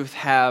and Ruth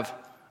have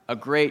a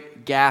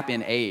great gap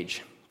in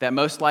age, that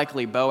most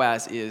likely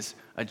Boaz is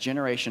a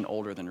generation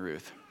older than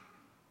Ruth.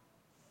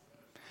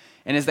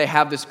 And as they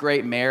have this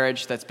great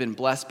marriage that's been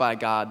blessed by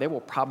God, there will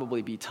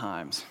probably be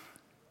times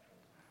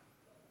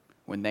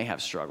when they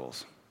have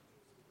struggles.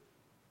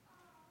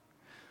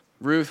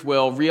 Ruth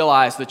will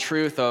realize the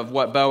truth of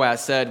what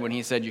Boaz said when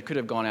he said, "You could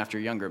have gone after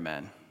younger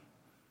men,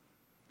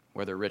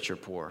 whether rich or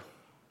poor."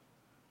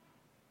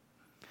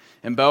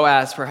 And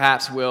Boaz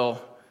perhaps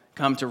will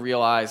come to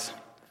realize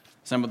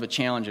some of the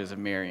challenges of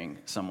marrying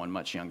someone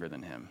much younger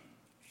than him.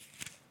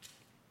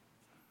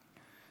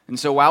 And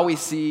so while we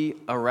see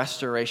a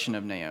restoration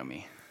of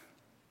Naomi,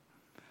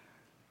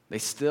 they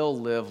still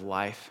live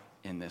life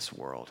in this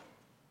world.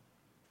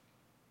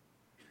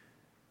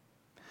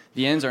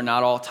 The ends are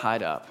not all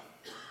tied up.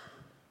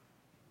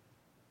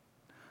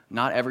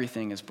 Not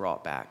everything is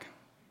brought back.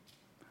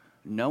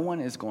 no one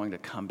is going to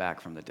come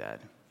back from the dead.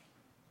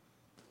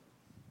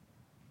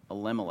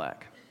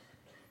 Elimelech,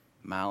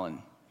 Mahlon,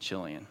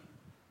 Chilion.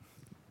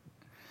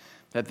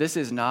 That this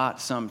is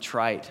not some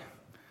trite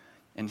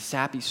and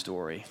sappy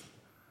story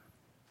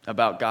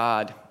about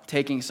God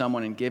taking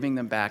someone and giving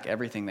them back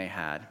everything they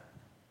had.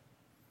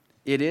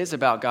 It is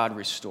about God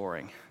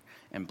restoring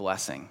and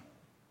blessing.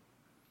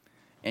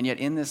 And yet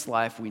in this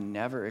life, we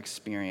never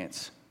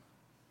experience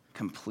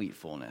complete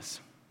fullness.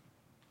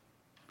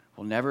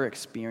 We'll never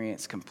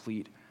experience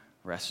complete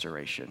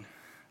restoration.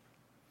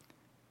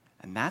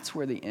 And that's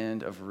where the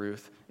end of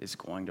Ruth is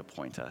going to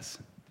point us.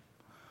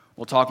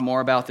 We'll talk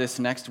more about this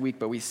next week,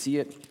 but we see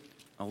it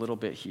a little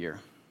bit here.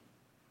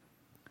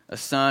 A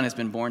son has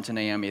been born to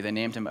Naomi. They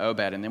named him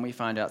Obed, and then we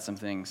find out some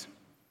things.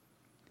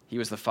 He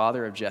was the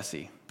father of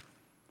Jesse,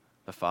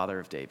 the father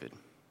of David.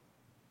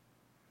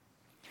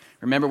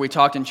 Remember, we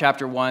talked in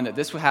chapter 1 that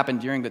this would happen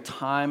during the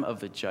time of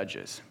the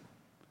judges,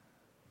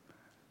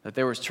 that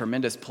there was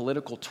tremendous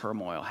political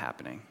turmoil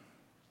happening.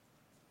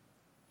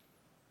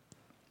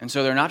 And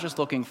so they're not just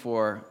looking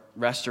for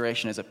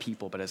restoration as a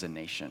people, but as a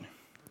nation.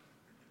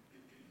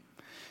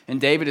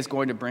 And David is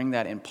going to bring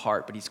that in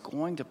part, but he's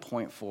going to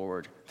point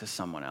forward to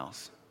someone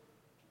else.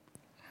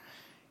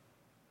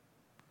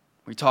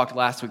 We talked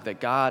last week that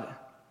God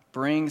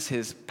brings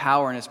his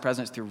power and his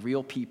presence through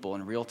real people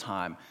in real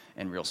time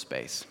and real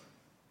space.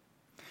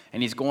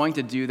 And he's going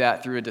to do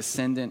that through a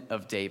descendant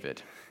of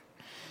David.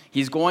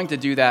 He's going to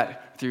do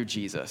that through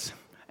Jesus.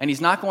 And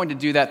he's not going to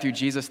do that through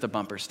Jesus, the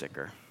bumper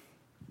sticker.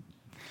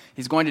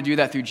 He's going to do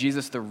that through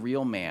Jesus, the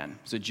real man.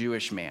 He's a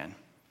Jewish man.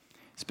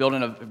 He's born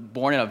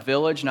in a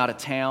village, not a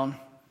town,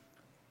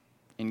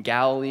 in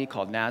Galilee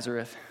called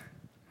Nazareth.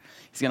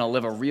 He's going to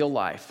live a real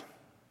life.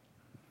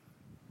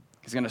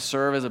 He's going to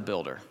serve as a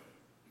builder.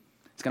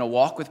 He's going to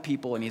walk with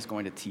people, and he's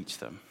going to teach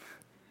them.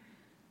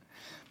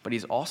 But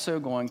he's also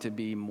going to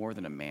be more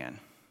than a man.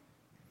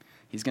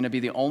 He's going to be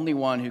the only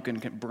one who can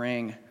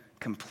bring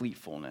complete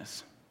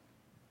fullness.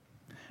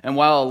 And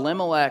while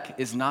Elimelech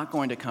is not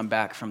going to come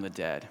back from the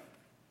dead,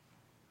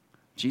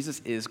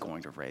 Jesus is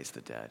going to raise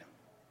the dead.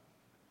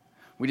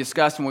 We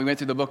discussed when we went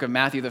through the book of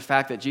Matthew the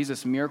fact that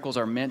Jesus' miracles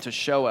are meant to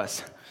show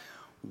us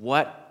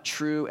what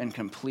true and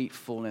complete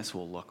fullness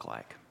will look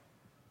like.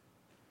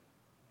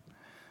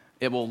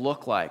 It will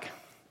look like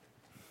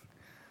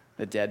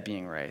the dead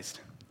being raised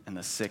and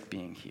the sick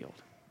being healed.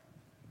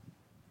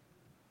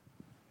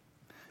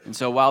 And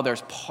so while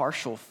there's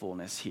partial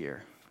fullness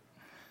here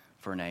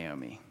for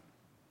Naomi,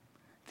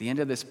 the end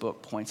of this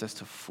book points us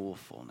to full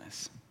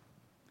fullness.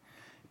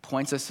 It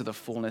points us to the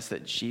fullness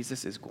that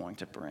Jesus is going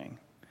to bring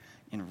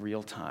in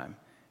real time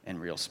and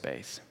real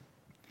space.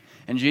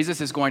 And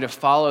Jesus is going to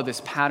follow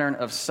this pattern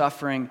of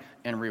suffering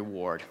and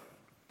reward.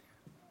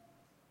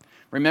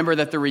 Remember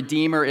that the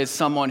Redeemer is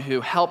someone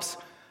who helps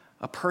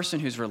a person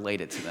who's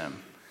related to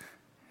them.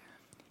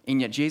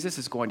 And yet Jesus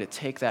is going to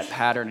take that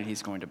pattern and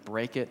he's going to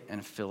break it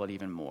and fill it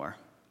even more.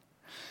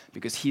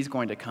 Because he's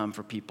going to come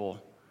for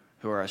people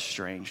who are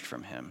estranged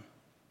from him,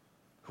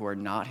 who are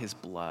not his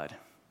blood.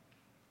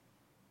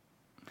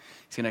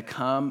 He's going to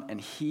come and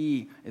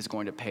he is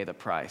going to pay the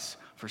price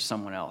for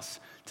someone else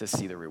to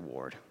see the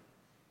reward.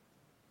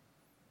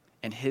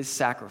 And his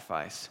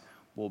sacrifice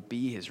will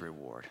be his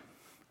reward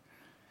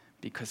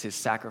because his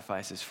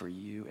sacrifice is for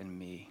you and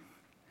me.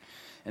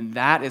 And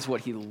that is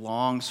what he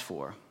longs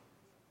for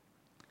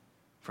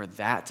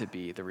that to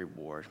be the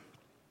reward.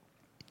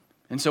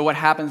 And so what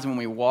happens when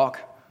we walk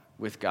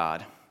with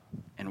God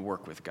and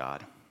work with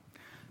God?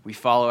 We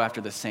follow after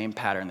the same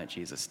pattern that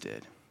Jesus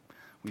did.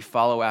 We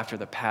follow after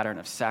the pattern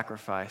of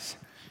sacrifice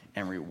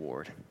and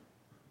reward.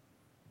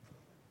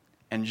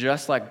 And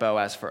just like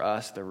Boaz for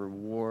us, the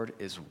reward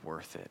is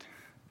worth it.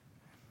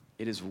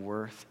 It is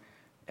worth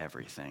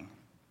everything.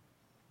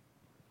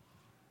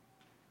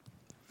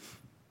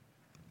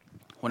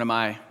 One of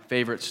my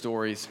favorite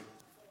stories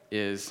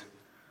is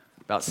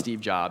about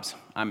Steve Jobs.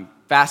 I'm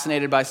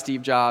fascinated by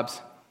Steve Jobs.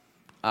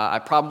 I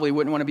probably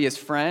wouldn't want to be his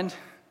friend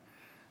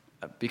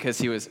because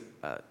he was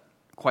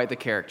quite the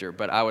character,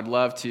 but I would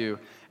love to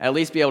at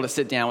least be able to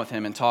sit down with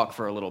him and talk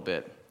for a little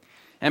bit.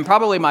 And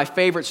probably my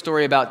favorite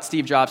story about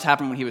Steve Jobs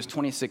happened when he was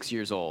 26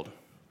 years old.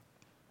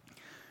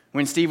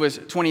 When Steve was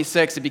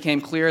 26, it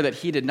became clear that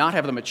he did not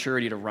have the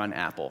maturity to run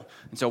Apple.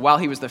 And so while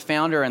he was the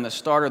founder and the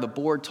starter, the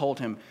board told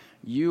him,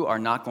 "You are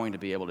not going to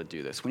be able to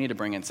do this. We need to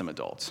bring in some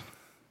adults."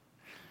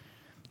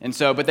 And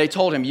so, but they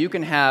told him, "You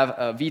can have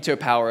a veto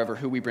power over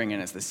who we bring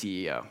in as the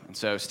CEO." And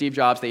so Steve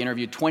Jobs, they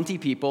interviewed 20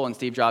 people, and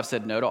Steve Jobs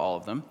said no to all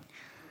of them.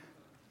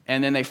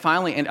 And then they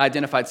finally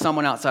identified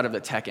someone outside of the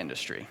tech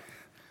industry.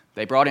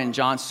 They brought in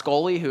John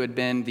Scully, who had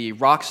been the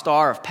rock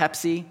star of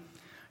Pepsi.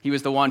 He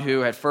was the one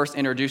who had first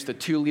introduced the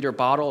 2-liter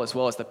bottle as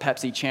well as the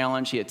Pepsi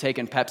Challenge. He had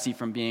taken Pepsi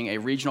from being a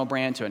regional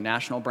brand to a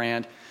national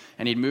brand,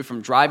 and he'd moved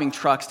from driving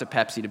trucks to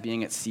Pepsi to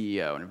being its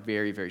CEO in a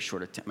very, very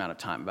short amount of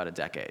time, about a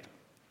decade.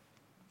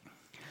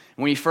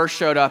 When he first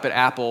showed up at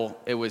Apple,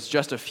 it was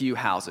just a few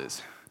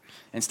houses,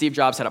 and Steve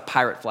Jobs had a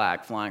pirate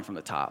flag flying from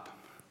the top.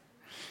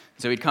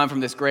 So he'd come from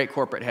this great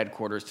corporate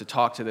headquarters to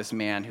talk to this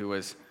man who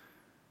was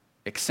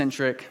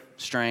eccentric,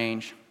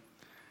 strange.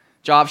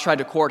 Jobs tried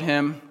to court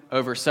him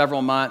over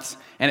several months,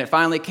 and it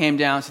finally came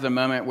down to the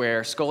moment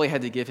where Scully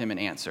had to give him an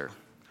answer,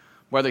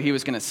 whether he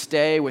was going to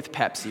stay with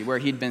Pepsi, where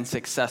he'd been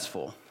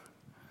successful,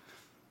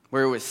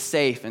 where it was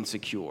safe and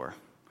secure,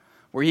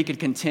 where he could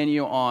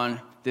continue on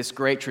this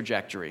great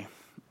trajectory.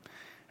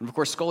 And of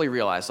course, Scully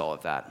realized all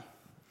of that.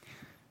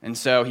 And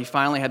so he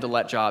finally had to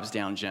let Jobs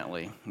down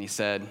gently. And he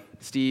said,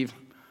 Steve,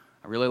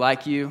 I really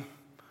like you.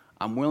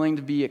 I'm willing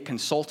to be a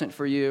consultant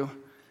for you,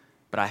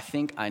 but I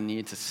think I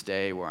need to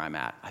stay where I'm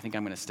at. I think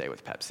I'm going to stay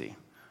with Pepsi. I'm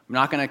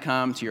not going to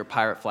come to your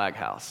pirate flag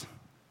house.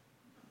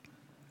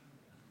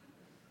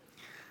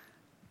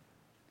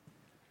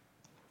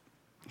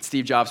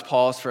 Steve Jobs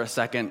paused for a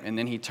second, and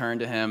then he turned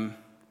to him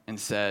and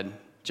said,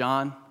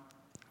 John,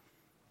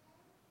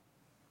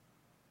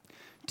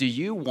 do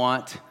you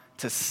want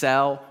to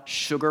sell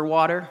sugar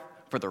water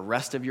for the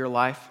rest of your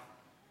life?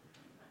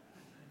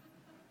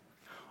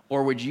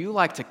 Or would you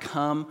like to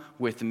come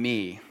with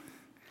me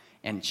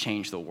and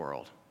change the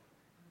world?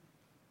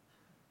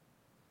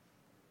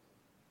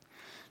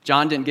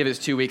 John didn't give his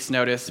 2 weeks'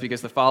 notice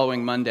because the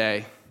following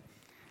Monday,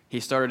 he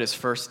started his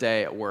first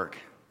day at work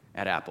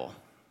at Apple.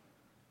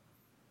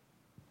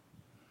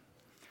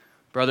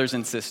 Brothers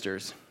and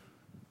sisters,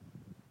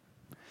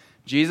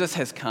 Jesus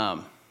has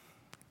come,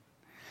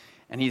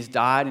 and he's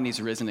died and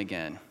he's risen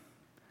again.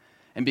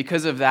 And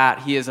because of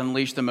that, he has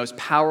unleashed the most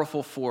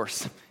powerful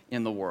force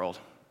in the world.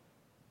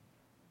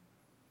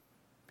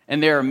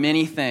 And there are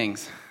many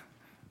things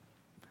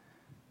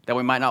that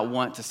we might not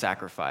want to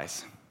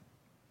sacrifice.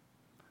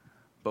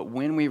 But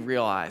when we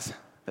realize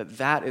that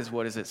that is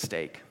what is at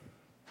stake,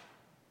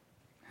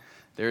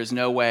 there is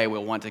no way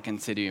we'll want to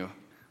continue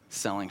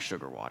selling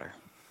sugar water.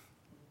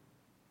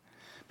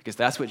 Because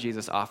that's what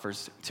Jesus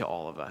offers to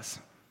all of us.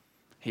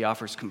 He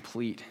offers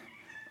complete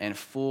and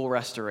full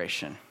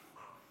restoration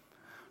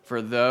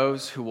for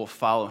those who will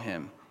follow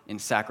him in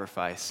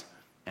sacrifice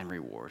and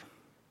reward.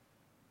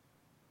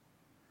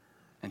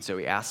 And so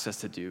he asks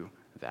us to do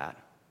that,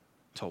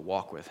 to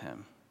walk with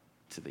him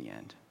to the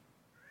end.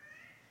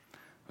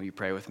 Will you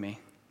pray with me?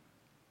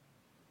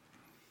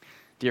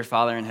 Dear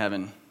Father in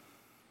heaven,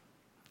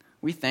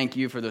 we thank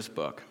you for this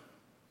book.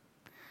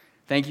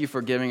 Thank you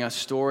for giving us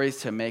stories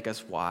to make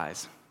us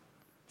wise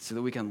so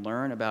that we can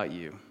learn about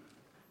you.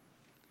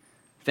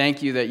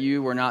 Thank you that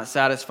you were not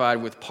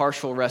satisfied with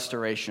partial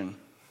restoration,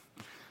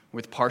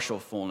 with partial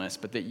fullness,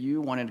 but that you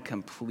wanted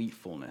complete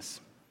fullness.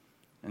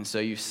 And so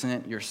you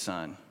sent your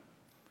Son,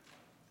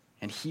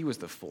 and he was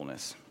the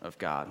fullness of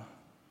God.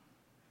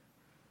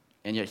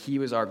 And yet he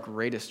was our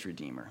greatest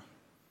Redeemer,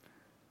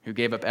 who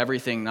gave up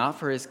everything not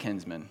for his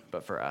kinsmen,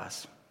 but for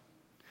us.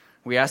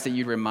 We ask that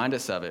you'd remind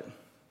us of it,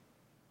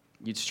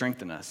 you'd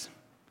strengthen us,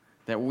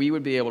 that we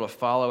would be able to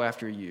follow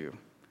after you,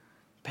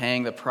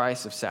 paying the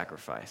price of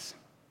sacrifice,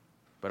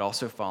 but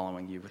also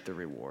following you with the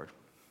reward.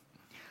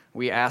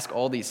 We ask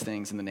all these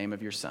things in the name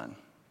of your Son.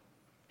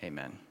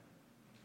 Amen.